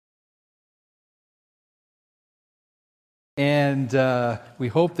And we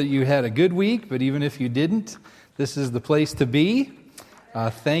hope that you had a good week, but even if you didn't, this is the place to be.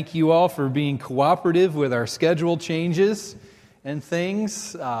 Thank you all for being cooperative with our schedule changes and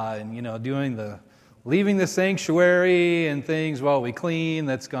things, and leaving the sanctuary and things while we clean.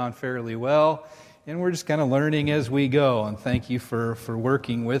 That's gone fairly well, and we're just kind of learning as we go, and thank you for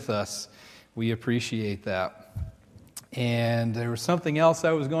working with us. We appreciate that. And there was something else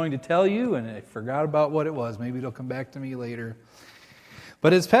I was going to tell you, and I forgot about what it was. Maybe it'll come back to me later.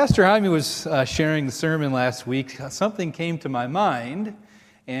 But as Pastor Jaime was sharing the sermon last week, something came to my mind,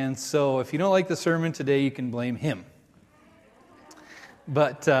 and so if you don't like the sermon today, you can blame him.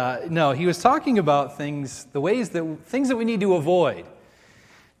 But no, he was talking about things that we need to avoid.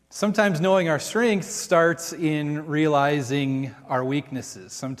 Sometimes knowing our strengths starts in realizing our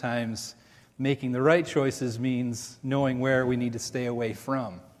weaknesses. Sometimes making the right choices means knowing where we need to stay away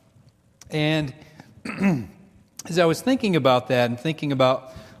from. And as I was thinking about that and thinking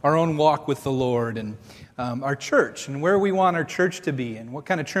about our own walk with the Lord and our church and where we want our church to be and what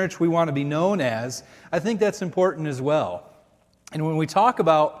kind of church we want to be known as, I think that's important as well. And when we talk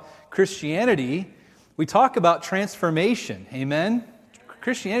about Christianity, we talk about transformation. Amen?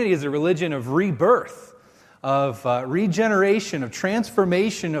 Christianity is a religion of rebirth, of regeneration, of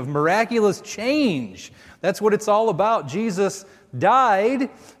transformation, of miraculous change. That's what it's all about. Jesus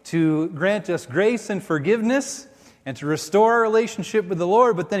died to grant us grace and forgiveness and to restore our relationship with the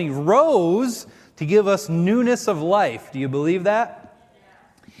Lord, but then He rose to give us newness of life. Do you believe that?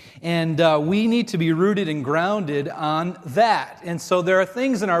 And we need to be rooted and grounded on that. And so there are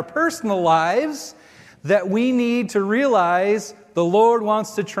things in our personal lives that we need to realize the Lord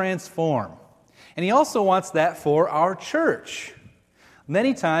wants to transform. And He also wants that for our church.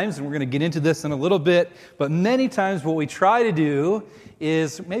 Many times, and we're going to get into this in a little bit, but many times what we try to do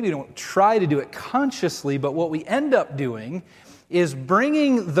is, maybe we don't try to do it consciously, but what we end up doing is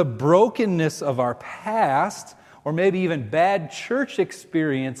bringing the brokenness of our past, or maybe even bad church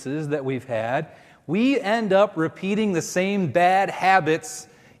experiences that we've had, we end up repeating the same bad habits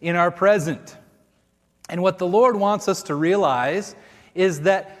in our present. And what the Lord wants us to realize is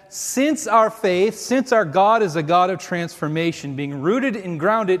that since our faith, since our God is a God of transformation, being rooted and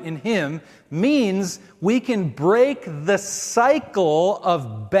grounded in Him means we can break the cycle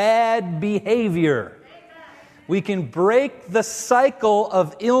of bad behavior. We can break the cycle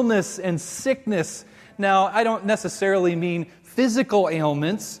of illness and sickness. Now, I don't necessarily mean physical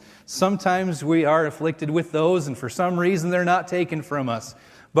ailments. Sometimes we are afflicted with those, and for some reason they're not taken from us.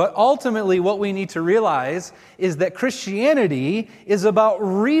 But ultimately, what we need to realize is that Christianity is about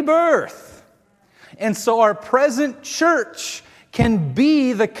rebirth. And so our present church can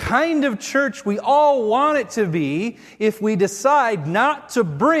be the kind of church we all want it to be if we decide not to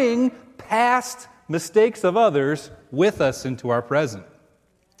bring past mistakes of others with us into our present.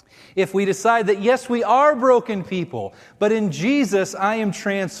 If we decide that, yes, we are broken people, but in Jesus I am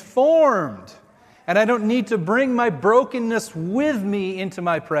transformed, and I don't need to bring my brokenness with me into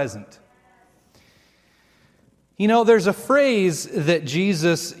my present. You know, there's a phrase that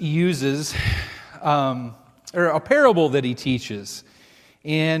Jesus uses, or a parable that He teaches,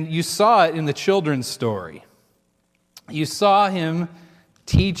 and you saw it in the children's story. You saw Him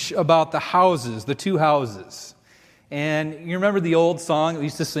teach about the houses, the two houses. And you remember the old song we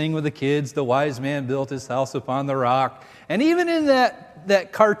used to sing with the kids, "The wise man built his house upon the rock." And even in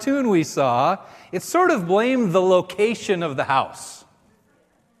that cartoon we saw, it sort of blamed the location of the house.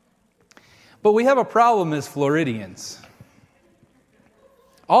 But we have a problem as Floridians.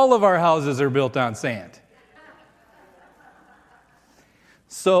 All of our houses are built on sand.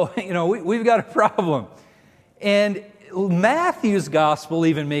 So, we've got a problem. And Matthew's gospel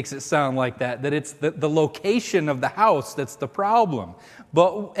even makes it sound like that it's the location of the house that's the problem.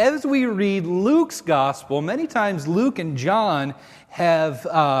 But as we read Luke's gospel, many times Luke and John have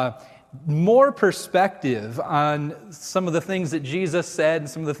more perspective on some of the things that Jesus said and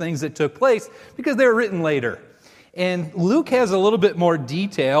some of the things that took place because they were written later. And Luke has a little bit more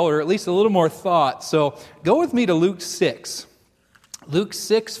detail, or at least a little more thought. So go with me to Luke 6. Luke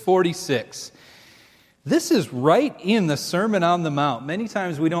 6:46. This is right in the Sermon on the Mount. Many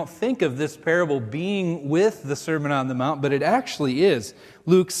times we don't think of this parable being with the Sermon on the Mount, but it actually is.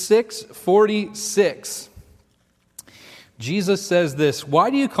 Luke 6:46. Jesus says this, "Why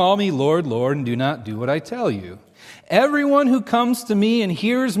do you call me Lord, Lord, and do not do what I tell you? Everyone who comes to me and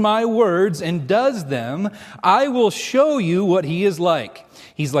hears my words and does them, I will show you what he is like.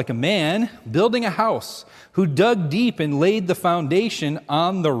 He's like a man building a house who dug deep and laid the foundation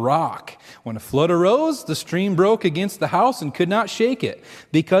on the rock. When a flood arose, the stream broke against the house and could not shake it,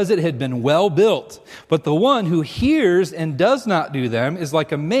 because it had been well built. But the one who hears and does not do them is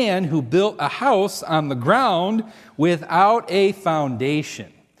like a man who built a house on the ground without a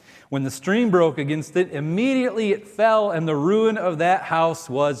foundation. When the stream broke against it, immediately it fell, and the ruin of that house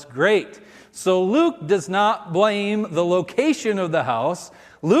was great. So Luke does not blame the location of the house.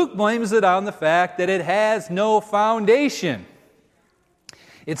 Luke blames it on the fact that it has no foundation.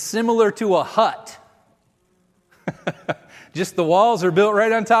 It's similar to a hut. Just the walls are built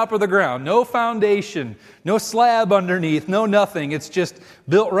right on top of the ground. No foundation, no slab underneath, no nothing. It's just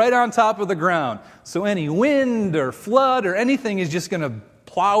built right on top of the ground. So any wind or flood or anything is just going to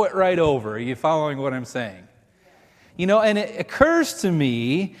plow it right over. Are you following what I'm saying? You know, and it occurs to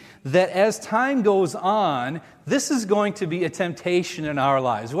me that as time goes on, this is going to be a temptation in our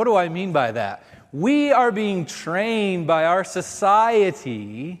lives. What do I mean by that? We are being trained by our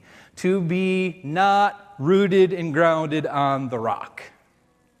society to be not rooted and grounded on the rock.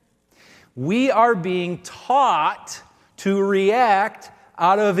 We are being taught to react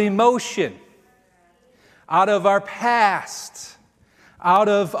out of emotion, out of our past, out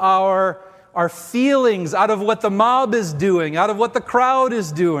of our feelings, out of what the mob is doing, out of what the crowd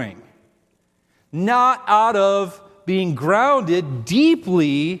is doing, not out of being grounded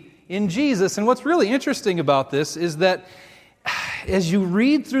deeply in Jesus. And what's really interesting about this is that as you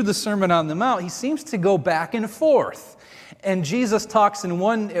read through the Sermon on the Mount, he seems to go back and forth. And Jesus talks at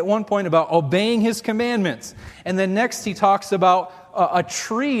one point about obeying his commandments. And then next he talks about a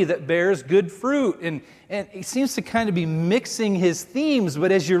tree that bears good fruit. And he seems to kind of be mixing his themes.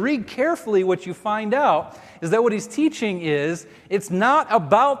 But as you read carefully, what you find out is that what he's teaching is it's not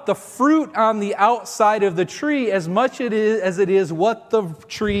about the fruit on the outside of the tree as much as it is what the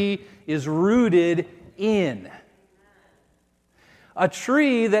tree is rooted in. A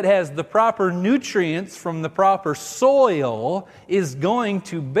tree that has the proper nutrients from the proper soil is going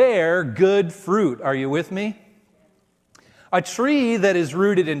to bear good fruit. Are you with me? A tree that is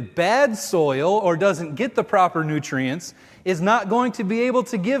rooted in bad soil or doesn't get the proper nutrients is not going to be able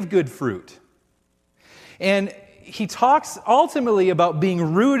to give good fruit. And he talks ultimately about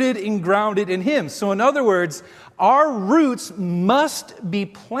being rooted and grounded in him. So in other words, our roots must be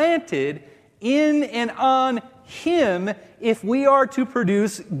planted in and on him if we are to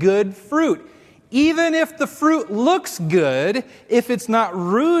produce good fruit. Even if the fruit looks good, if it's not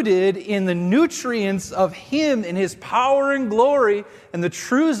rooted in the nutrients of him and his power and glory and the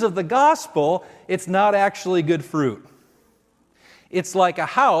truths of the gospel, it's not actually good fruit. It's like a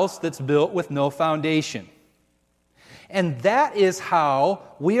house that's built with no foundation. And that is how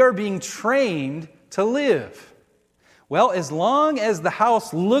we are being trained to live. Well, as long as the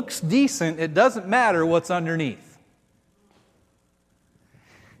house looks decent, it doesn't matter what's underneath.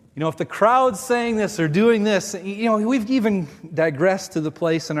 You know, if the crowd's saying this or doing this, you know, we've even digressed to the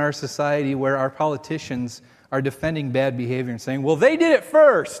place in our society where our politicians are defending bad behavior and saying, well, they did it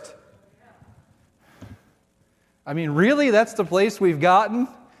first. I mean, really? That's the place we've gotten?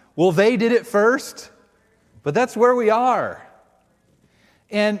 Well, they did it first? But that's where we are.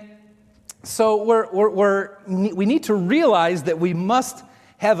 And so we need to realize that we must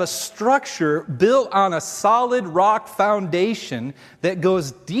have a structure built on a solid rock foundation that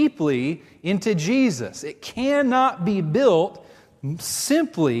goes deeply into Jesus. It cannot be built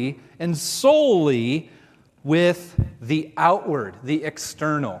simply and solely with the outward, the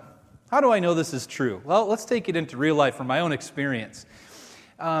external. How do I know this is true? Well, let's take it into real life from my own experience.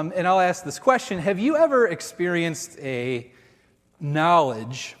 And I'll ask this question. Have you ever experienced a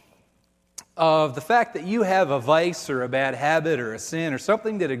knowledge of the fact that you have a vice or a bad habit or a sin or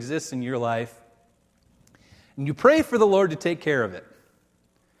something that exists in your life, and you pray for the Lord to take care of it?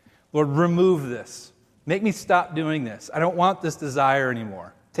 Lord, remove this. Make me stop doing this. I don't want this desire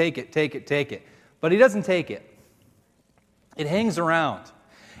anymore. Take it, take it, take it. But he doesn't take it. It hangs around.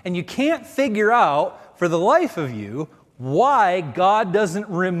 And you can't figure out for the life of you why God doesn't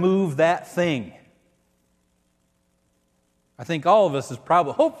remove that thing. I think all of us is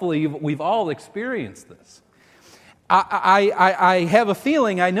probably, hopefully we've all experienced this. I have a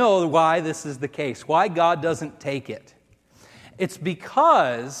feeling I know why this is the case, why God doesn't take it. It's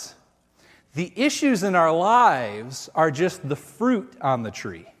because the issues in our lives are just the fruit on the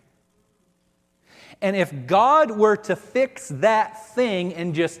tree. And if God were to fix that thing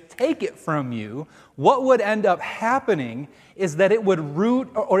and just take it from you, what would end up happening is that it would root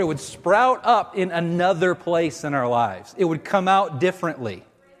or it would sprout up in another place in our lives. It would come out differently.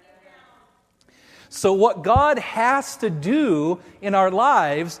 So what God has to do in our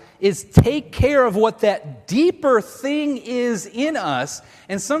lives is take care of what that deeper thing is in us.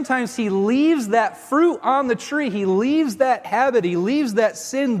 And sometimes He leaves that fruit on the tree. He leaves that habit. He leaves that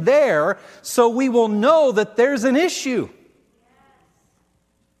sin there so we will know that there's an issue.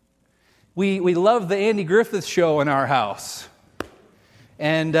 We love the Andy Griffith Show in our house.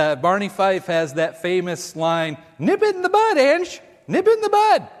 And Barney Fife has that famous line, "Nip it in the bud, Ange. Nip it in the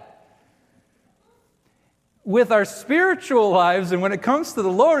bud." With our spiritual lives, and when it comes to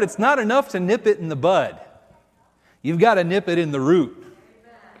the Lord, it's not enough to nip it in the bud. You've got to nip it in the root.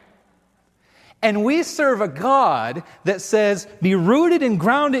 And we serve a God that says, be rooted and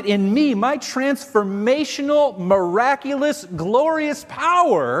grounded in me, my transformational, miraculous, glorious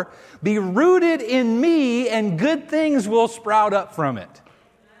power, be rooted in me, and good things will sprout up from it.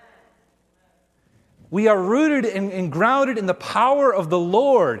 We are rooted and grounded in the power of the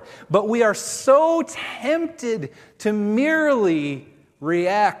Lord, but we are so tempted to merely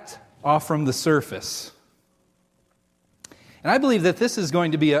react off from the surface. And I believe that this is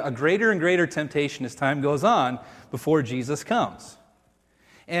going to be a greater and greater temptation as time goes on before Jesus comes.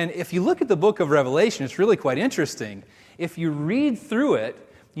 And if you look at the book of Revelation, it's really quite interesting. If you read through it,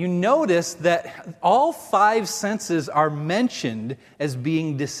 you notice that all 5 senses are mentioned as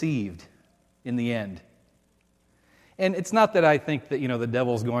being deceived in the end. And it's not that I think that, the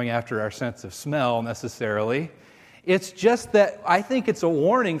devil's going after our sense of smell necessarily. It's just that I think it's a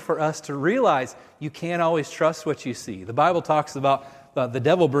warning for us to realize you can't always trust what you see. The Bible talks about the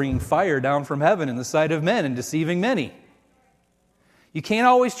devil bringing fire down from heaven in the sight of men and deceiving many. You can't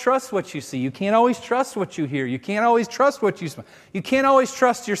always trust what you see. You can't always trust what you hear. You can't always trust what you smell. You can't always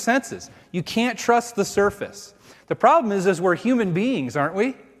trust your senses. You can't trust the surface. The problem is we're human beings, aren't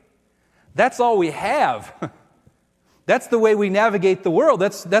we? That's all we have. That's the way we navigate the world.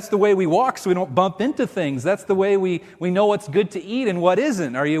 That's the way we walk so we don't bump into things. That's the way we know what's good to eat and what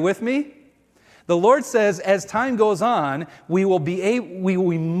isn't. Are you with me? The Lord says as time goes on, we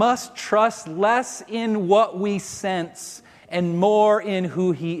must trust less in what we sense and more in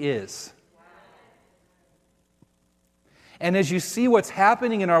who He is. And as you see what's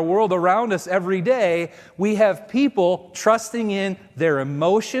happening in our world around us every day, we have people trusting in their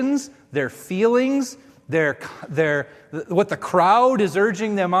emotions, their feelings, what the crowd is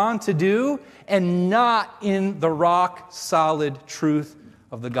urging them on to do, and not in the rock-solid truth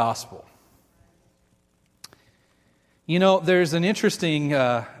of the gospel. There's an interesting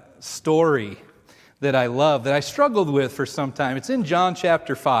story that I love, that I struggled with for some time. It's in John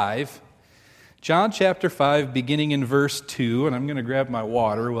chapter 5. John chapter 5, beginning in verse 2, and I'm going to grab my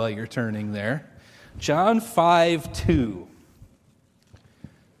water while you're turning there. John 5:2.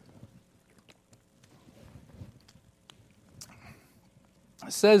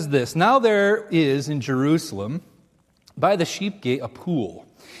 It says this, "Now there is in Jerusalem by the sheep gate a pool,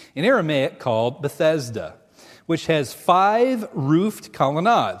 in Aramaic called Bethesda, which has 5 roofed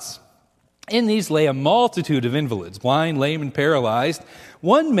colonnades. In these lay a multitude of invalids, blind, lame, and paralyzed.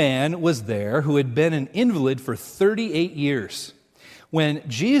 One man was there who had been an invalid for 38 years. When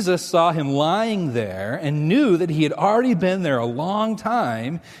Jesus saw him lying there and knew that he had already been there a long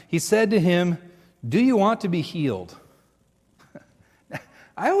time, he said to him, 'Do you want to be healed?'"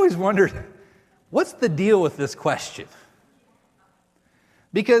 I always wondered, what's the deal with this question?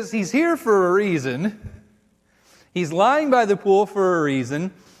 Because he's here for a reason. He's lying by the pool for a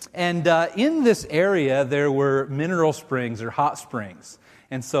reason. And in this area, there were mineral springs or hot springs.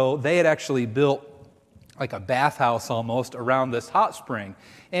 And so they had actually built like a bathhouse almost around this hot spring.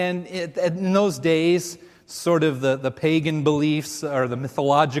 And in those days, sort of the pagan beliefs or the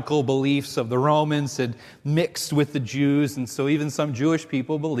mythological beliefs of the Romans had mixed with the Jews. And so even some Jewish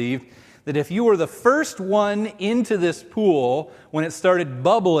people believed that if you were the first one into this pool when it started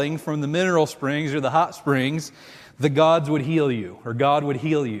bubbling from the mineral springs or the hot springs, the gods would heal you, or God would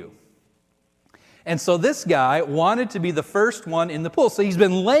heal you. And so this guy wanted to be the first one in the pool. So he's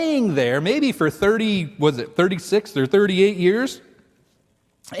been laying there maybe for 36 or 38 years?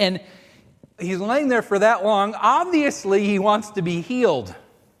 And he's laying there for that long. Obviously, he wants to be healed.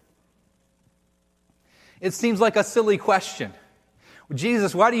 It seems like a silly question.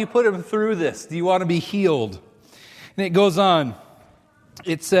 Jesus, why do you put him through this? Do you want to be healed? And it goes on.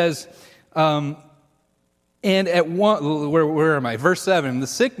 It says, and at one, where am I? Verse 7, the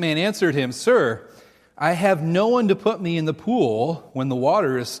sick man answered him, "Sir, I have no one to put me in the pool when the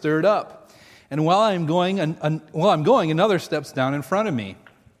water is stirred up. And while I'm going, another steps down in front of me.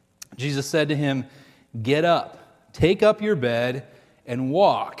 Jesus said to him, "Get up, take up your bed, and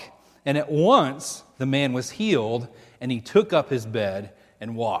walk." And at once the man was healed, and he took up his bed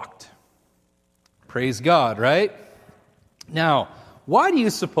and walked. Praise God, right? Now, why do you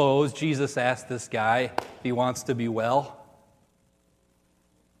suppose Jesus asked this guy if he wants to be well?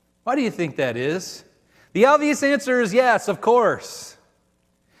 Why do you think that is? The obvious answer is yes, of course.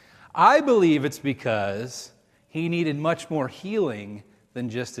 I believe it's because he needed much more healing than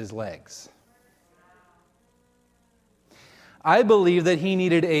just his legs. I believe that he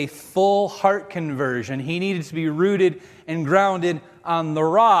needed a full heart conversion. He needed to be rooted and grounded on the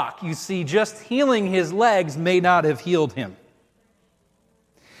rock. You see, just healing his legs may not have healed him.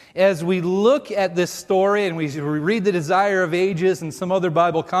 As we look at this story and we read the Desire of Ages and some other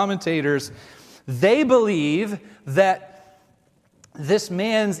Bible commentators, they believe that this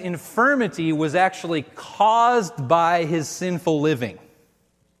man's infirmity was actually caused by his sinful living.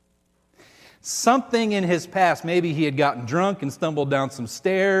 Something in his past, maybe he had gotten drunk and stumbled down some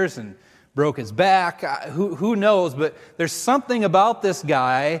stairs and broke his back. Who knows? But there's something about this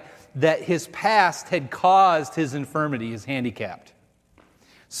guy that his past had caused his infirmity, his handicapped.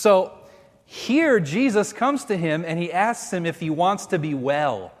 So here Jesus comes to him and he asks him if he wants to be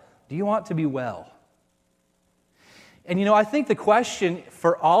well. Do you want to be well? And I think the question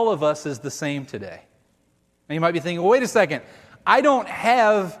for all of us is the same today. And you might be thinking, well, wait a second, I don't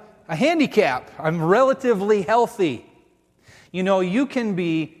have a handicap. I'm relatively healthy. You can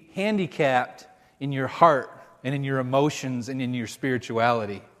be handicapped in your heart and in your emotions and in your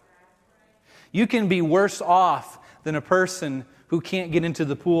spirituality. You can be worse off than a person who can't get into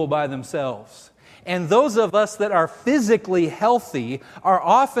the pool by themselves. And those of us that are physically healthy are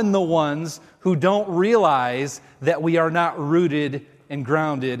often the ones who don't realize that we are not rooted and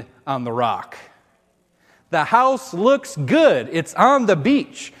grounded on the rock. The house looks good. It's on the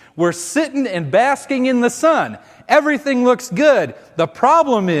beach. We're sitting and basking in the sun. Everything looks good. The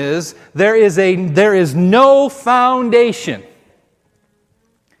problem is there is no foundation.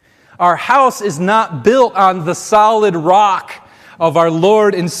 Our house is not built on the solid rock of our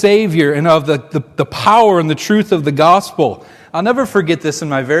Lord and Savior and of the power and the truth of the gospel. I'll never forget this. In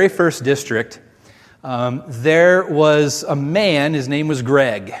my very first district, there was a man, his name was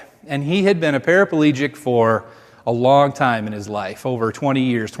Greg, and he had been a paraplegic for a long time in his life, over 20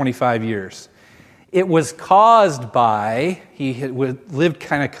 years, 25 years. It was caused by, he had lived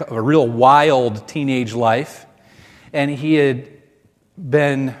kind of a real wild teenage life, and he had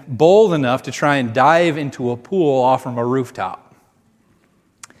been bold enough to try and dive into a pool off from a rooftop.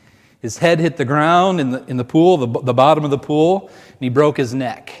 His head hit the ground in the pool, the bottom of the pool, and he broke his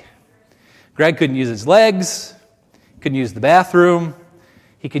neck. Greg couldn't use his legs, couldn't use the bathroom.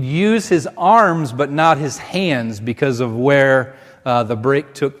 He could use his arms, but not his hands because of where the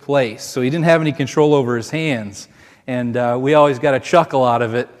break took place. So he didn't have any control over his hands. And we always got a chuckle out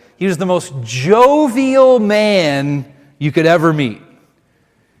of it. He was the most jovial man you could ever meet.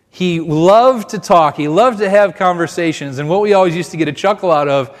 He loved to talk. He loved to have conversations. And what we always used to get a chuckle out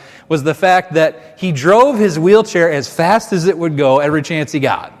of was the fact that he drove his wheelchair as fast as it would go every chance he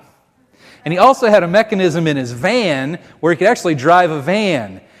got. And he also had a mechanism in his van where he could actually drive a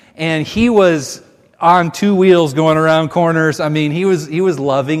van. And he was on two wheels going around corners. I mean, he was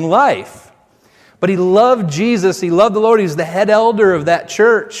loving life. But he loved Jesus. He loved the Lord. He was the head elder of that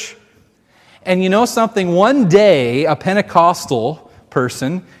church. And you know something? One day, a Pentecostal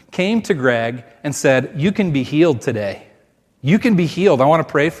person came to Greg and said, "You can be healed today. You can be healed. I want to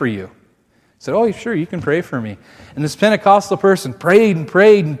pray for you." I said, "Oh, sure, you can pray for me." And this Pentecostal person prayed and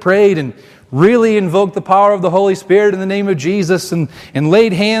prayed and prayed and really invoked the power of the Holy Spirit in the name of Jesus and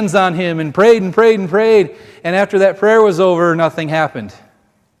laid hands on him and prayed and prayed and prayed. And after that prayer was over, nothing happened.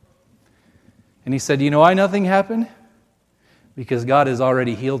 And he said, "You know why nothing happened? Because God has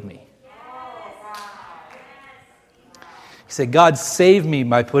already healed me." He said, "God saved me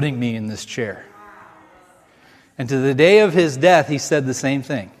by putting me in this chair." And to the day of his death, he said the same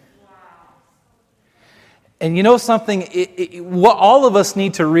thing. And you know something? What all of us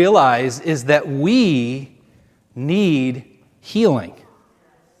need to realize is that we need healing.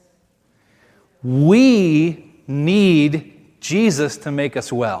 We need Jesus to make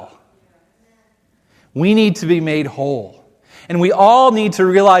us well. We need to be made whole. And we all need to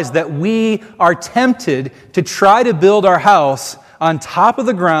realize that we are tempted to try to build our house on top of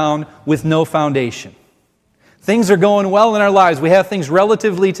the ground with no foundation. Things are going well in our lives. We have things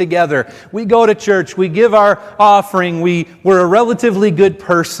relatively together. We go to church. We give our offering. We're a relatively good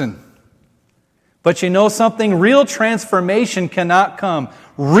person. But you know something? Real transformation cannot come.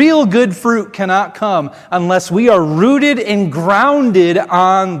 Real good fruit cannot come unless we are rooted and grounded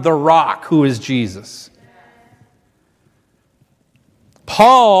on the rock, who is Jesus.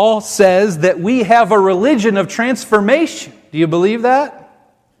 Paul says that we have a religion of transformation. Do you believe that?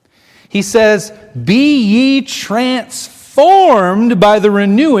 He says, "Be ye transformed by the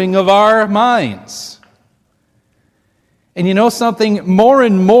renewing of our minds." And you know something? More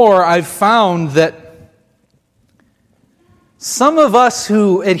and more I've found that some of us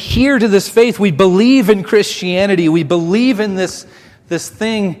who adhere to this faith, we believe in Christianity, we believe in this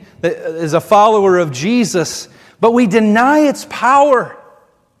thing that is a follower of Jesus, but we deny its power.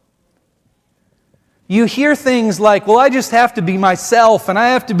 You hear things like, well, I just have to be myself, and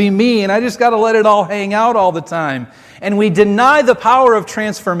I have to be me, and I just got to let it all hang out all the time. And we deny the power of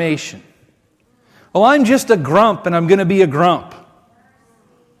transformation. Well, I'm just a grump, and I'm going to be a grump.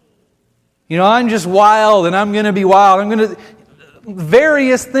 You know, I'm just wild, and I'm going to be wild. I'm going to...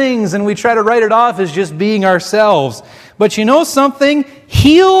 various things, and we try to write it off as just being ourselves. But you know something?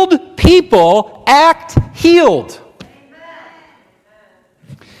 Healed people act healed.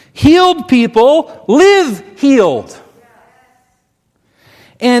 Healed people live healed.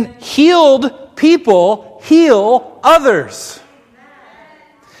 And healed people heal others.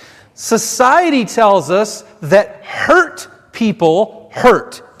 Society tells us that hurt people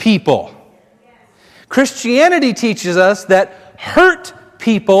hurt people. Christianity teaches us that hurt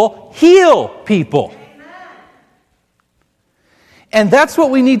people heal people. And that's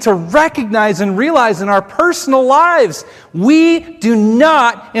what we need to recognize and realize in our personal lives. We do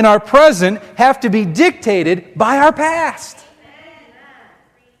not, in our present, have to be dictated by our past.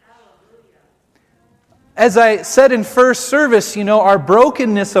 As I said in first service, you know, our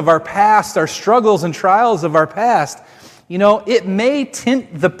brokenness of our past, our struggles and trials of our past, you know, it may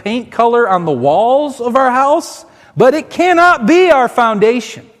tint the paint color on the walls of our house, but it cannot be our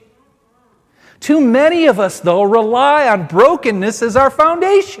foundation. Too many of us, though, rely on brokenness as our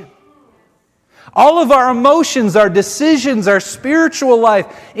foundation. All of our emotions, our decisions, our spiritual life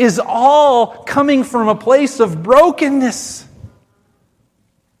is all coming from a place of brokenness.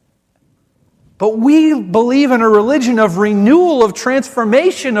 But we believe in a religion of renewal, of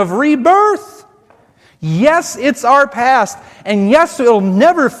transformation, of rebirth. Yes, it's our past, and yes, it'll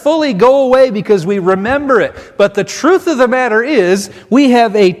never fully go away because we remember it. But the truth of the matter is, we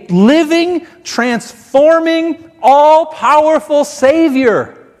have a living, transforming, all-powerful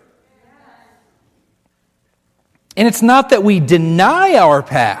Savior. And it's not that we deny our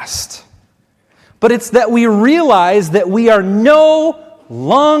past, but it's that we realize that we are no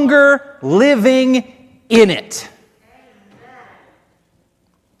longer living in it.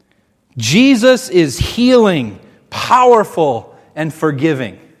 Jesus is healing, powerful, and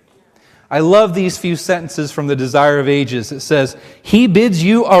forgiving. I love these few sentences from the Desire of Ages. It says, He bids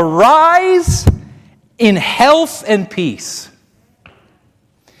you arise in health and peace.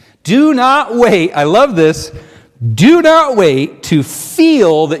 Do not wait, I love this, do not wait to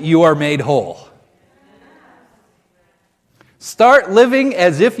feel that you are made whole. Start living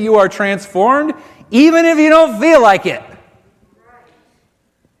as if you are transformed, even if you don't feel like it.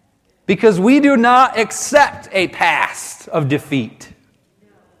 Because we do not accept a past of defeat.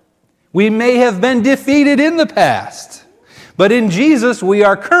 We may have been defeated in the past, but in Jesus we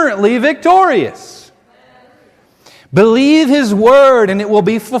are currently victorious. Believe His word and it will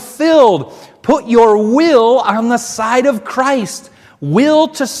be fulfilled. Put your will on the side of Christ. Will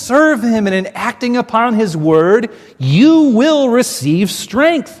to serve Him, and in acting upon His word, you will receive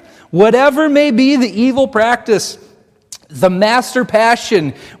strength. Whatever may be the evil practice, the master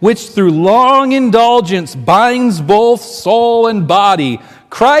passion, which through long indulgence binds both soul and body,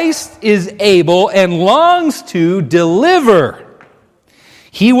 Christ is able and longs to deliver.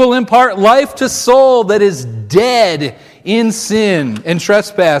 He will impart life to soul that is dead in sin and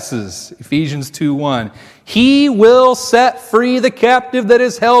trespasses. Ephesians 2:1. He will set free the captive that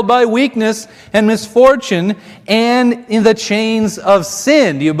is held by weakness and misfortune and in the chains of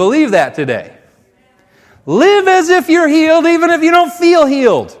sin. Do you believe that today? Live as if you're healed, even if you don't feel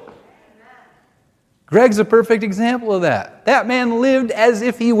healed. Greg's a perfect example of that. That man lived as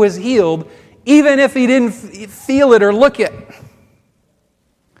if he was healed, even if he didn't feel it or look it.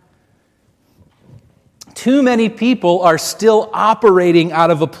 Too many people are still operating out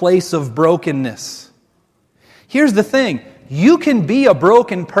of a place of brokenness. Here's the thing. You can be a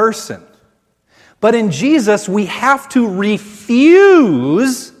broken person, but in Jesus we have to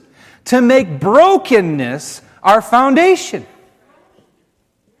refuse to make brokenness our foundation.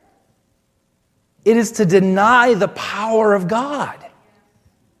 It is to deny the power of God.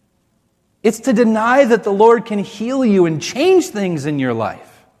 It's to deny that the Lord can heal you and change things in your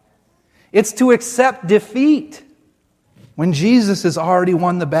life. It's to accept defeat when Jesus has already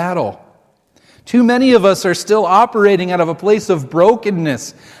won the battle. Too many of us are still operating out of a place of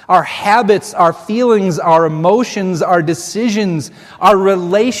brokenness. Our habits, our feelings, our emotions, our decisions, our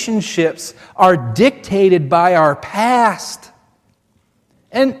relationships are dictated by our past.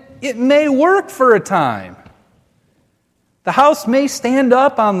 And it may work for a time. The house may stand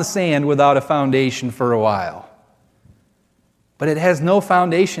up on the sand without a foundation for a while. But it has no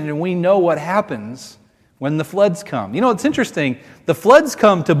foundation, and we know what happens when the floods come. You know, it's interesting. The floods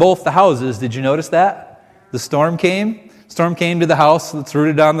come to both the houses. Did you notice that? The storm came. Storm came to the house that's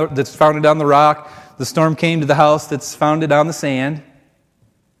founded on the rock. The storm came to the house that's founded on the sand.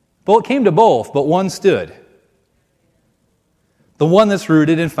 Well, it came to both, but one stood. The one that's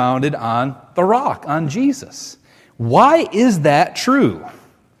rooted and founded on the rock, on Jesus. Why is that true?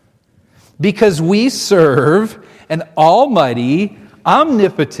 Because we serve an almighty,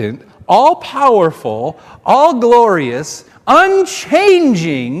 omnipotent, all-powerful, all-glorious,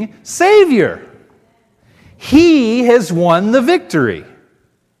 unchanging Savior. He has won the victory.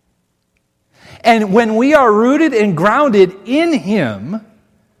 And when we are rooted and grounded in Him,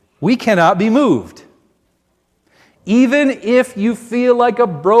 we cannot be moved. Even if you feel like a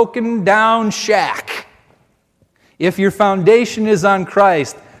broken down shack, if your foundation is on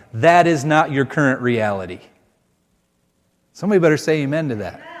Christ, that is not your current reality. Somebody better say amen to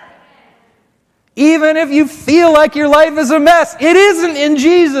that. Even if you feel like your life is a mess, it isn't in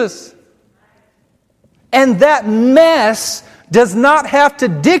Jesus. And that mess does not have to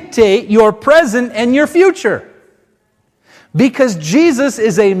dictate your present and your future. Because Jesus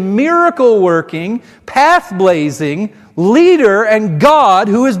is a miracle-working, path-blazing leader and God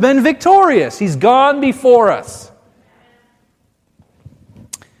who has been victorious. He's gone before us.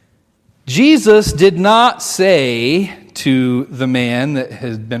 Jesus did not say to the man that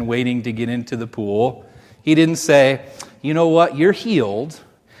has been waiting to get into the pool, He didn't say, you know what, you're healed,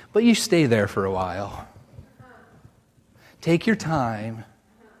 but you stay there for a while. Take your time.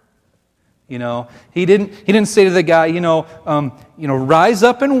 You know, he didn't say to the guy, rise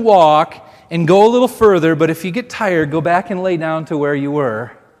up and walk and go a little further, but if you get tired, go back and lay down to where you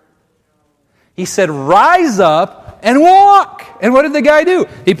were. He said, rise up and walk. And what did the guy do?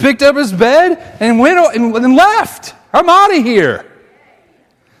 He picked up his bed and went and left. I'm out of here.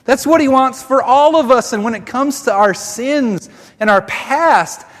 That's what He wants for all of us. And when it comes to our sins and our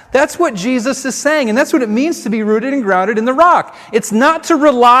past, that's what Jesus is saying. And that's what it means to be rooted and grounded in the rock. It's not to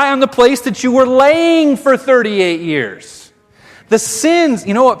rely on the place that you were laying for 38 years. The sins,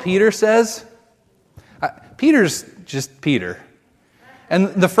 you know what Peter says? Peter's just Peter. And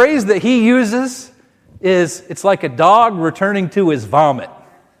the phrase that he uses is, it's like a dog returning to his vomit.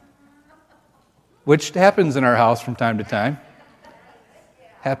 Which happens in our house from time to time.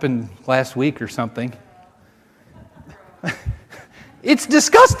 Happened last week or something. It's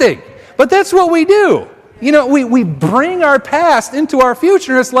disgusting, but that's what we do. You know, we bring our past into our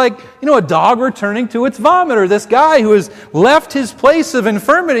future. It's like, a dog returning to its vomit, or this guy who has left his place of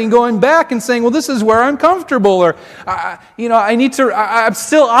infirmity and going back and saying, well, this is where I'm comfortable, or, I'm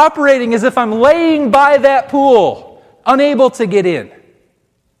still operating as if I'm laying by that pool, unable to get in.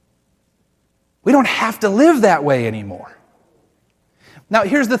 We don't have to live that way anymore. Now,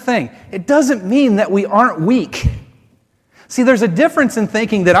 here's the thing. It doesn't mean that we aren't weak. See, there's a difference in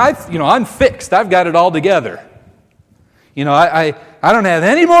thinking that I'm fixed. I've got it all together. I don't have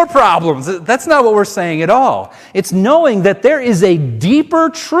any more problems. That's not what we're saying at all. It's knowing that there is a deeper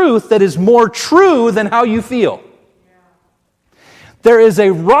truth that is more true than how you feel. There is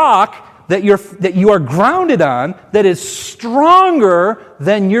a rock that you are grounded on that is stronger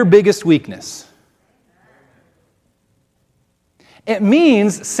than your biggest weakness. It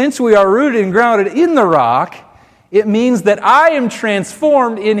means, since we are rooted and grounded in the rock, it means that I am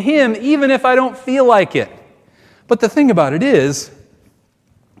transformed in Him even if I don't feel like it. But the thing about it is,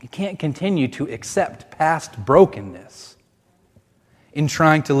 you can't continue to accept past brokenness in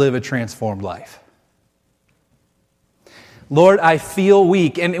trying to live a transformed life. Lord, I feel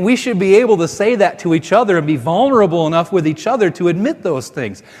weak. And we should be able to say that to each other and be vulnerable enough with each other to admit those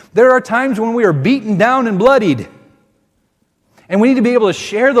things. There are times when we are beaten down and bloodied. And we need to be able to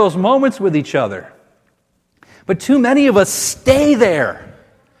share those moments with each other. But too many of us stay there.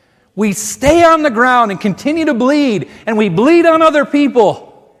 We stay on the ground and continue to bleed, and we bleed on other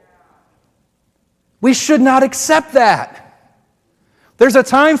people. We should not accept that. There's a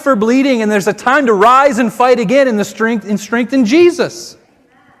time for bleeding, and there's a time to rise and fight again in strength in Jesus.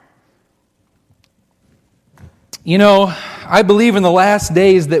 I believe in the last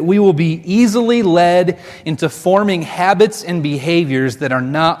days that we will be easily led into forming habits and behaviors that are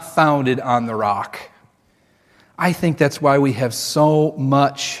not founded on the rock. I think that's why we have so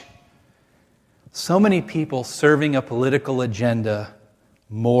many people serving a political agenda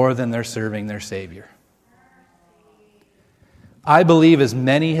more than they're serving their Savior. I believe, as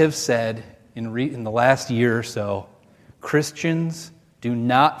many have said in the last year or so, Christians do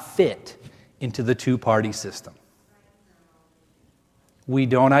not fit into the two-party system. We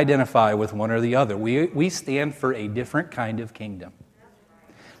don't identify with one or the other. We stand for a different kind of kingdom.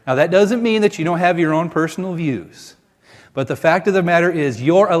 Now, that doesn't mean that you don't have your own personal views. But the fact of the matter is,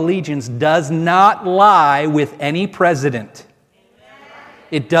 your allegiance does not lie with any president.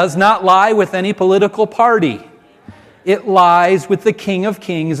 It does not lie with any political party. It lies with the King of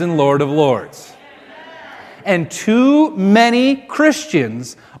Kings and Lord of Lords. And too many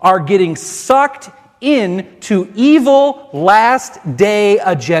Christians are getting sucked into evil last day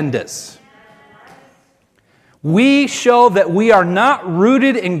agendas. We show that we are not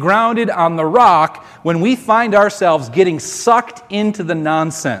rooted and grounded on the rock when we find ourselves getting sucked into the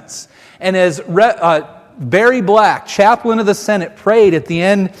nonsense. And as Barry Black, chaplain of the Senate, prayed at the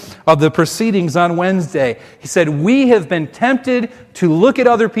end of the proceedings on Wednesday, he said, "We have been tempted to look at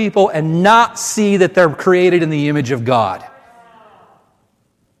other people and not see that they're created in the image of God."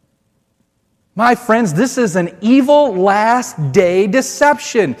 My friends, this is an evil last day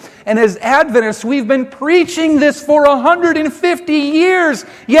deception. And as Adventists, we've been preaching this for 150 years,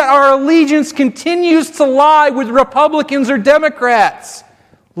 yet our allegiance continues to lie with Republicans or Democrats.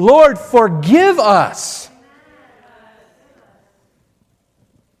 Lord, forgive us.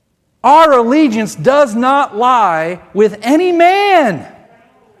 Our allegiance does not lie with any man.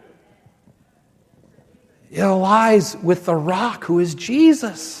 It lies with the rock who is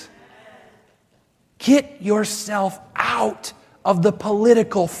Jesus. Get yourself out of the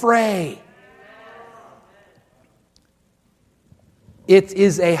political fray. It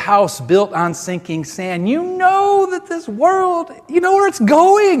is a house built on sinking sand. You know that this world, you know where it's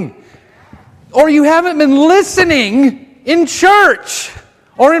going. Or you haven't been listening in church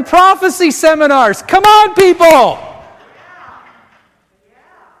or in prophecy seminars. Come on, people!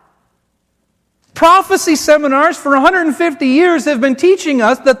 Prophecy seminars for 150 years have been teaching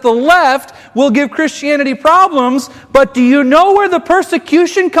us that the left will give Christianity problems, but do you know where the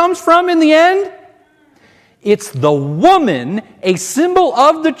persecution comes from in the end? It's the woman, a symbol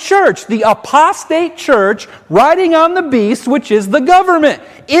of the church, the apostate church, riding on the beast, which is the government.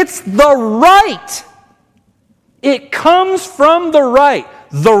 It's the right. It comes from the right.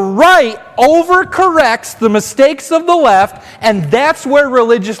 The right overcorrects the mistakes of the left, and that's where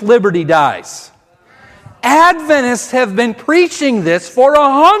religious liberty dies. Adventists have been preaching this for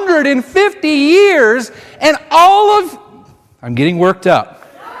 150 years, and I'm getting worked up.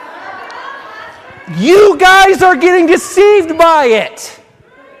 You guys are getting deceived by it.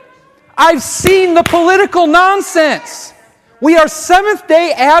 I've seen the political nonsense. We are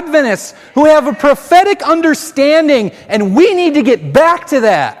Seventh-day Adventists who have a prophetic understanding, and we need to get back to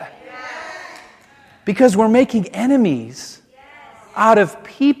that. Because we're making enemies out of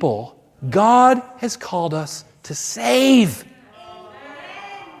people God has called us to save.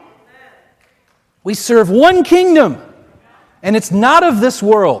 We serve one kingdom, and it's not of this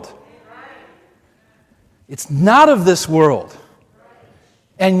world. It's not of this world.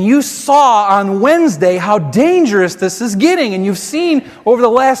 And you saw on Wednesday how dangerous this is getting, and you've seen over the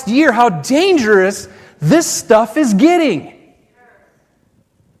last year how dangerous this stuff is getting.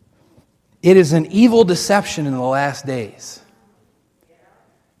 It is an evil deception in the last days.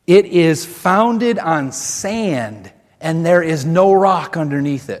 It is founded on sand, and there is no rock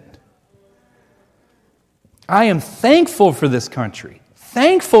underneath it. I am thankful for this country,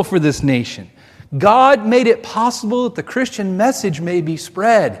 thankful for this nation. God made it possible that the Christian message may be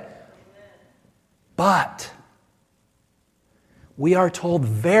spread. But we are told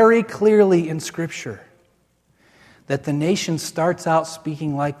very clearly in Scripture that the nation starts out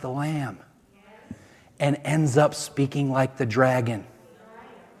speaking like the lamb and ends up speaking like the dragon.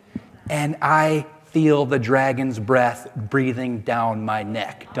 And I feel the dragon's breath breathing down my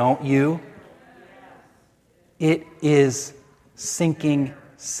neck, don't you? It is sinking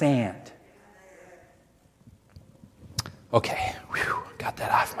sand. Okay, got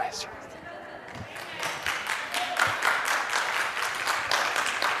that off my chest.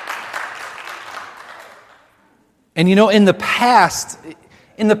 And you know, in the past,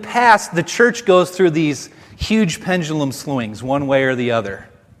 the church goes through these huge pendulum swings, one way or the other.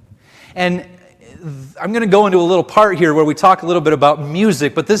 And I'm going to go into a little part here where we talk a little bit about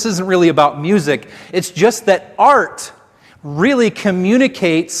music, but this isn't really about music. It's just that art really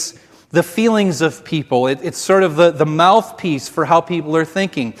communicates the feelings of people. It's sort of the mouthpiece for how people are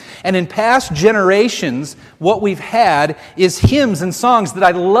thinking. And in past generations, what we've had is hymns and songs that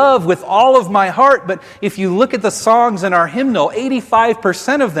I love with all of my heart, but if you look at the songs in our hymnal,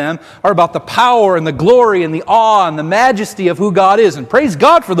 85% of them are about the power and the glory and the awe and the majesty of who God is. And praise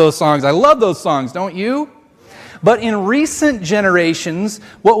God for those songs. I love those songs, don't you? But in recent generations,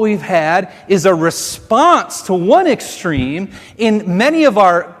 what we've had is a response to one extreme in many of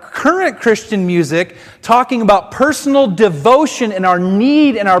our current Christian music, talking about personal devotion and our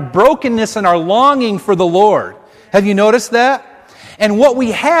need and our brokenness and our longing for the Lord. Have you noticed that? And what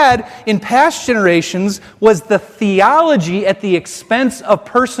we had in past generations was the theology at the expense of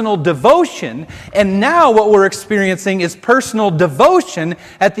personal devotion. And now what we're experiencing is personal devotion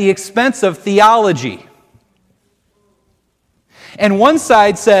at the expense of theology. And one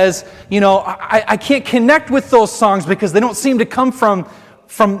side says, I can't connect with those songs because they don't seem to come from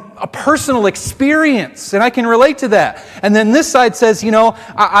a personal experience, and I can relate to that. And then this side says,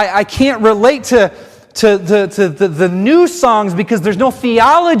 I can't relate to the new songs because there's no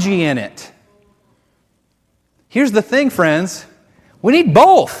theology in it. Here's the thing, friends. We need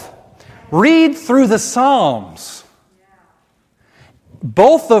both. Read through the Psalms.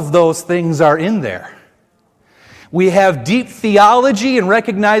 Both of those things are in there. We have deep theology and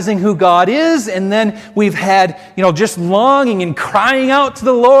recognizing who God is, and then we've had, just longing and crying out to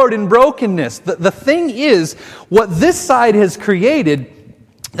the Lord in brokenness. The thing is, what this side has created,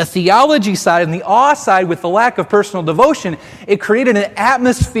 the theology side and the awe side with the lack of personal devotion, it created an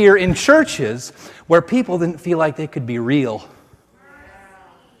atmosphere in churches where people didn't feel like they could be real.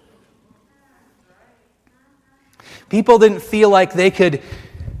 People didn't feel like they could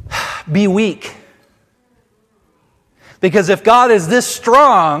be weak. Because if God is this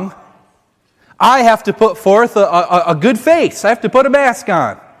strong, I have to put forth a good face. I have to put a mask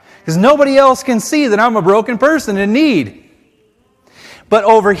on. Because nobody else can see that I'm a broken person in need. But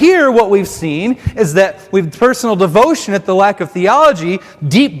over here, what we've seen is that with personal devotion at the lack of theology,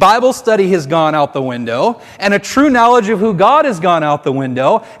 deep Bible study has gone out the window, and a true knowledge of who God has gone out the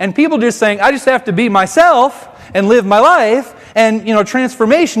window, and people just saying, I just have to be myself and live my life, and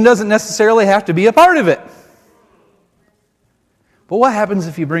transformation doesn't necessarily have to be a part of it. But what happens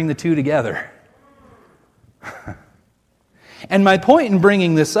if you bring the two together? And my point in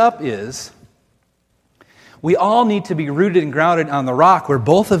bringing this up is, we all need to be rooted and grounded on the rock where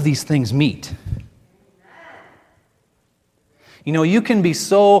both of these things meet. You can be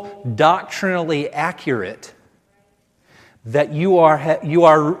so doctrinally accurate that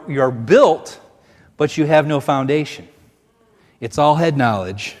you're built, but you have no foundation. It's all head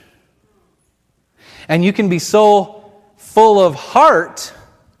knowledge. And you can be so full of heart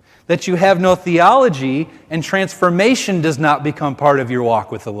that you have no theology, and transformation does not become part of your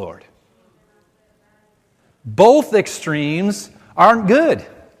walk with the Lord. Both extremes aren't good.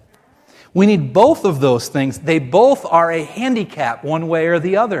 We need both of those things. They both are a handicap, one way or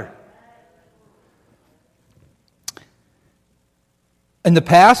the other. In the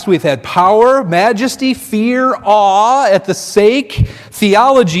past, we've had power, majesty, fear, awe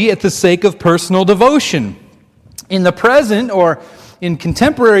theology at the sake of personal devotion. In the present, or in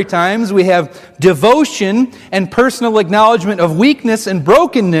contemporary times, we have devotion and personal acknowledgement of weakness and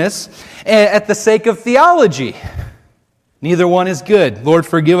brokenness at the sake of theology. Neither one is good. Lord,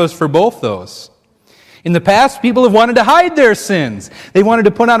 forgive us for both those. In the past, people have wanted to hide their sins. They wanted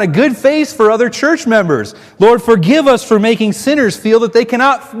to put on a good face for other church members. Lord, forgive us for making sinners feel that they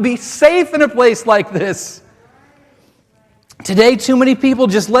cannot be safe in a place like this. Today, too many people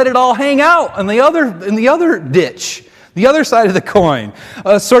just let it all hang out in the other ditch, the other side of the coin,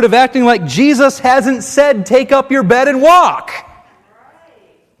 sort of acting like Jesus hasn't said, take up your bed and walk,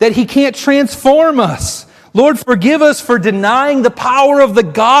 that He can't transform us. Lord, forgive us for denying the power of the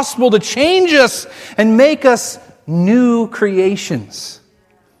gospel to change us and make us new creations.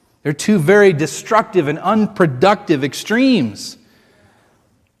 They're two very destructive and unproductive extremes.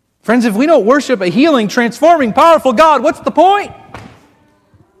 Friends, if we don't worship a healing, transforming, powerful God, what's the point?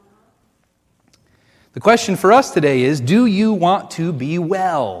 The question for us today is, do you want to be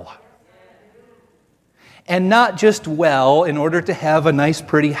well? And not just well in order to have a nice,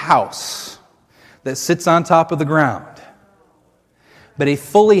 pretty house that sits on top of the ground, but a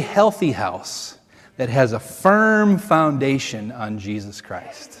fully healthy house that has a firm foundation on Jesus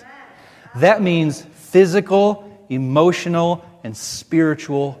Christ. That means physical, emotional, and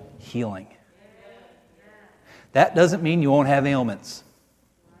spiritual healing. That doesn't mean you won't have ailments,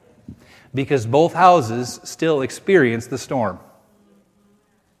 because both houses still experience the storm.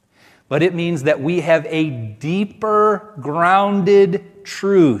 but it means that we have a deeper grounded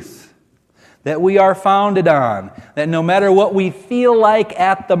truth that we are founded on, that no matter what we feel like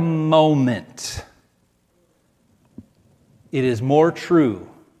at the moment, it is more true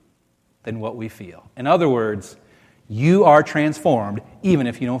than what we feel. In other words, you are transformed even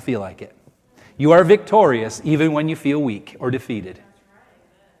if you don't feel like it. You are victorious even when you feel weak or defeated.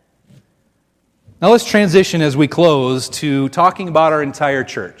 Now let's transition as we close to talking about our entire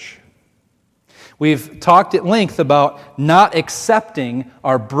church. We've talked at length about not accepting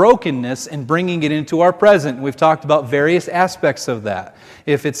our brokenness and bringing it into our present. We've talked about various aspects of that.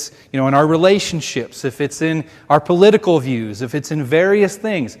 If it's, in our relationships, if it's in our political views, if it's in various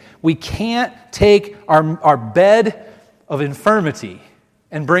things, we can't take our bed of infirmity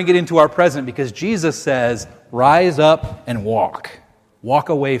and bring it into our present because Jesus says, rise up and walk. Walk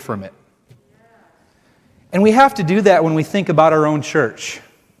away from it. And we have to do that when we think about our own church.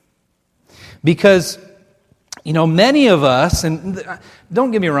 Because, many of us, and don't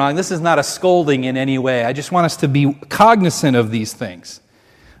get me wrong, this is not a scolding in any way. I just want us to be cognizant of these things.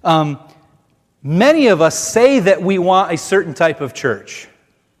 Many of us say that we want a certain type of church.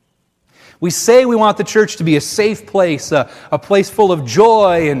 We say we want the church to be a safe place, a place full of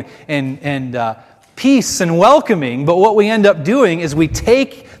joy and peace and welcoming. But what we end up doing is we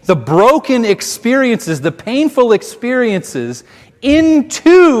take the broken experiences, the painful experiences,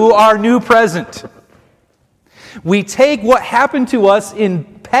 into our new present. We take what happened to us in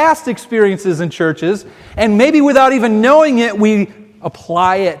past experiences in churches, and maybe without even knowing it, we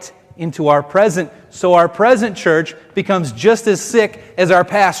apply it into our present. So our present church becomes just as sick as our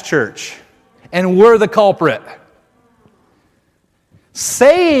past church, and we're the culprit.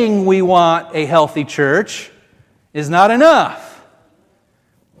 Saying we want a healthy church is not enough.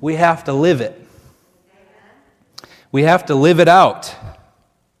 We have to live it. We have to live it out.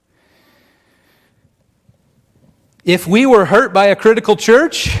 If we were hurt by a critical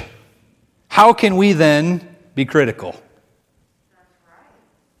church, how can we then be critical?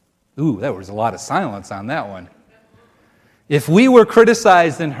 Ooh, there was a lot of silence on that one. If we were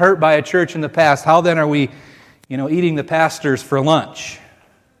criticized and hurt by a church in the past, how then are we, eating the pastors for lunch?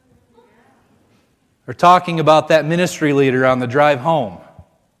 Or talking about that ministry leader on the drive home?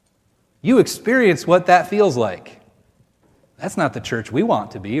 You experience what that feels like. That's not the church we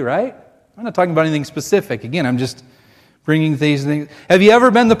want to be, right? I'm not talking about anything specific. Again, I'm just bringing these things. Have you ever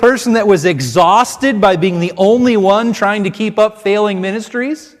been the person that was exhausted by being the only one trying to keep up failing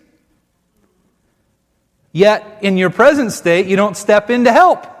ministries? Yet, in your present state, you don't step in to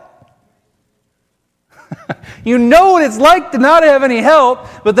help. You know what it's like to not have any help,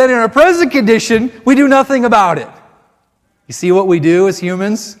 but then in our present condition, we do nothing about it. You see what we do as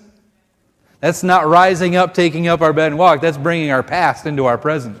humans? That's not rising up, taking up our bed and walk. That's bringing our past into our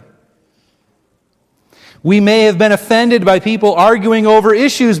present. We may have been offended by people arguing over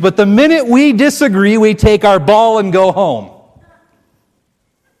issues, but the minute we disagree, we take our ball and go home.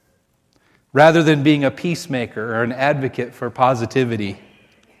 Rather than being a peacemaker or an advocate for positivity.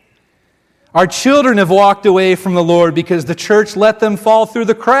 Our children have walked away from the Lord because the church let them fall through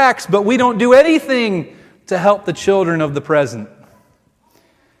the cracks, but we don't do anything to help the children of the present.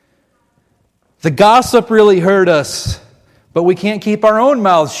 The gossip really hurt us, but we can't keep our own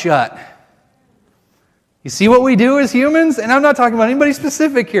mouths shut. You see what we do as humans? And I'm not talking about anybody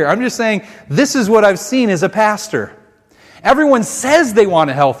specific here. I'm just saying this is what I've seen as a pastor. Everyone says they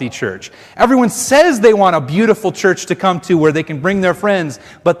want a healthy church. Everyone says they want a beautiful church to come to where they can bring their friends.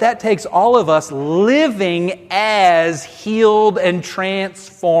 But that takes all of us living as healed and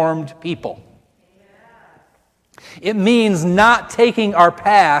transformed people. It means not taking our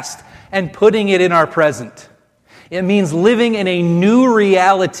past and putting it in our present. It means living in a new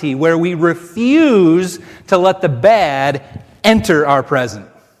reality where we refuse to let the bad enter our present.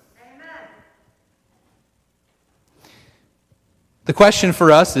 Amen. The question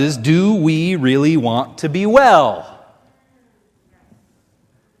for us is, do we really want to be well?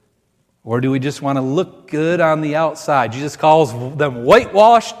 Or do we just want to look good on the outside? Jesus calls them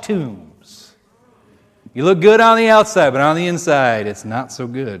whitewashed tombs. You look good on the outside, but on the inside, it's not so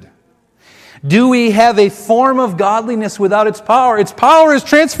good. Do we have a form of godliness without its power? Its power is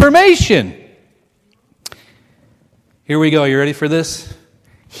transformation. Here we go. You ready for this?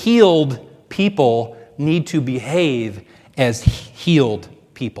 Healed people need to behave as healed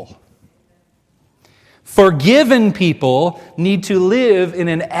people. Forgiven people need to live in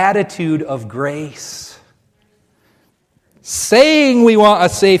an attitude of grace. Saying we want a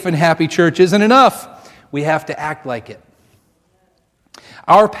safe and happy church isn't enough. We have to act like it.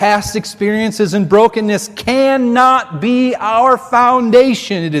 Our past experiences and brokenness cannot be our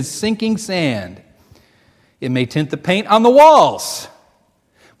foundation. It is sinking sand. It may tint the paint on the walls,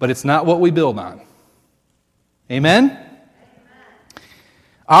 but it's not what we build on. Amen?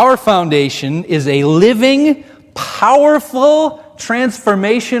 Our foundation is a living, powerful,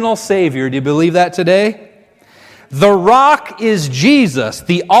 transformational Savior. Do you believe that today? The rock is Jesus,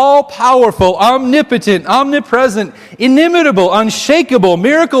 the all-powerful, omnipotent, omnipresent, inimitable, unshakable,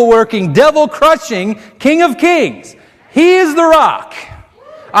 miracle-working, devil-crushing King of Kings. He is the rock.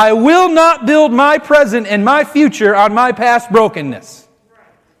 I will not build my present and my future on my past brokenness.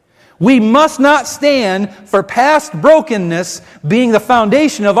 We must not stand for past brokenness being the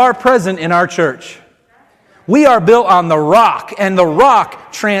foundation of our present in our church. We are built on the rock, and the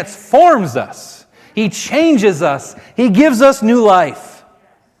rock transforms us. He changes us. He gives us new life.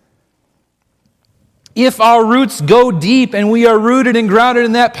 If our roots go deep and we are rooted and grounded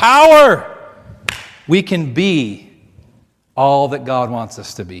in that power, we can be all that God wants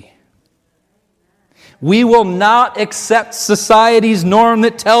us to be. We will not accept society's norm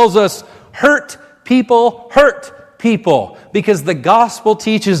that tells us, hurt people, because the gospel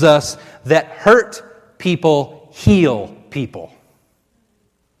teaches us that hurt people heal people.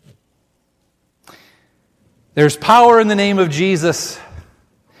 There's power in the name of Jesus.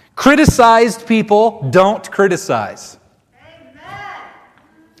 Criticized people don't criticize. Amen.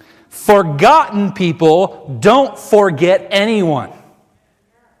 Forgotten people don't forget anyone.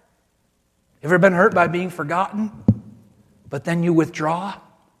 Ever been hurt by being forgotten, but then you withdraw?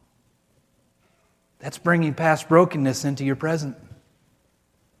 That's bringing past brokenness into your present.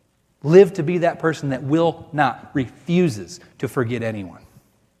 Live to be that person that will not, refuses to forget anyone.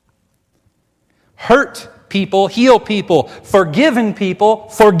 Hurt people, heal people. Forgiven people,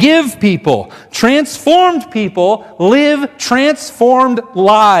 forgive people. Transformed people, live transformed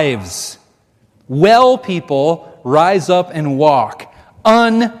lives. Well people, rise up and walk.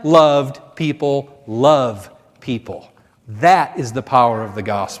 Unloved people, love people. That is the power of the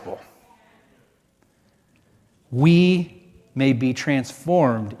gospel. We may be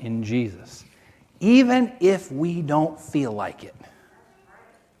transformed in Jesus, even if we don't feel like it.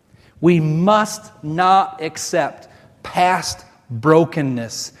 We must not accept past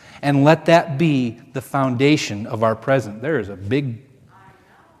brokenness and let that be the foundation of our present. There is a big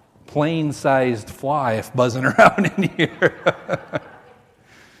plane-sized fly buzzing around in here.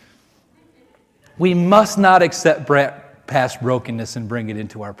 We must not accept past brokenness and bring it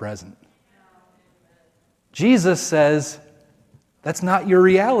into our present. Jesus says, that's not your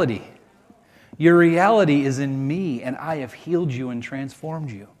reality. Your reality is in me, and I have healed you and transformed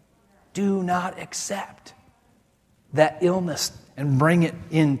you. Do not accept that illness and bring it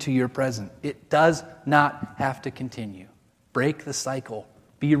into your present. It does not have to continue. Break the cycle.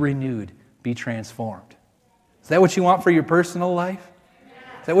 Be renewed. Be transformed. Is that what you want for your personal life?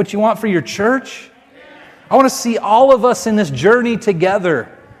 Is that what you want for your church? I want to see all of us in this journey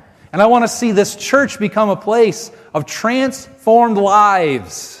together. And I want to see this church become a place of transformed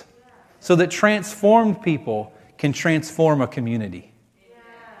lives so that transformed people can transform a community.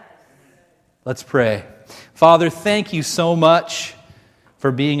 Let's pray. Father, thank you so much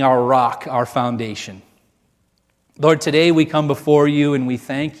for being our rock, our foundation. Lord, today we come before you and we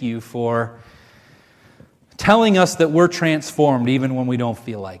thank you for telling us that we're transformed even when we don't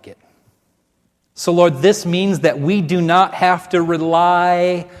feel like it. So, Lord, this means that we do not have to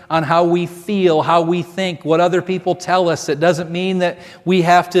rely on how we feel, how we think, what other people tell us. It doesn't mean that we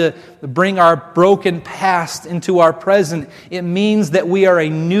have to bring our broken past into our present. It means that we are a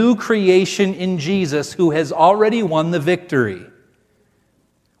new creation in Jesus who has already won the victory.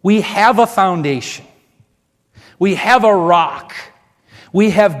 We have a foundation. We have a rock.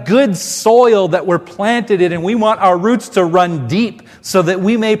 We have good soil that we're planted in, and we want our roots to run deep so that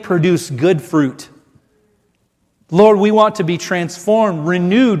we may produce good fruit. Lord, we want to be transformed,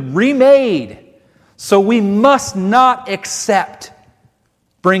 renewed, remade. So we must not accept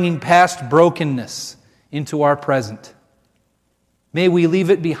bringing past brokenness into our present. May we leave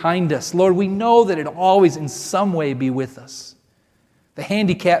it behind us. Lord, we know that it'll always in some way be with us. The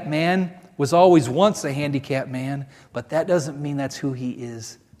handicapped man was always once a handicapped man, but that doesn't mean that's who he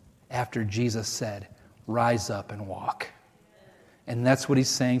is after Jesus said, rise up and walk. And that's what he's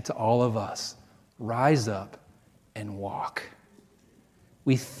saying to all of us. Rise up and walk.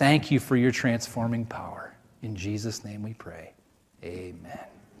 We thank you for your transforming power. In Jesus' name we pray. Amen.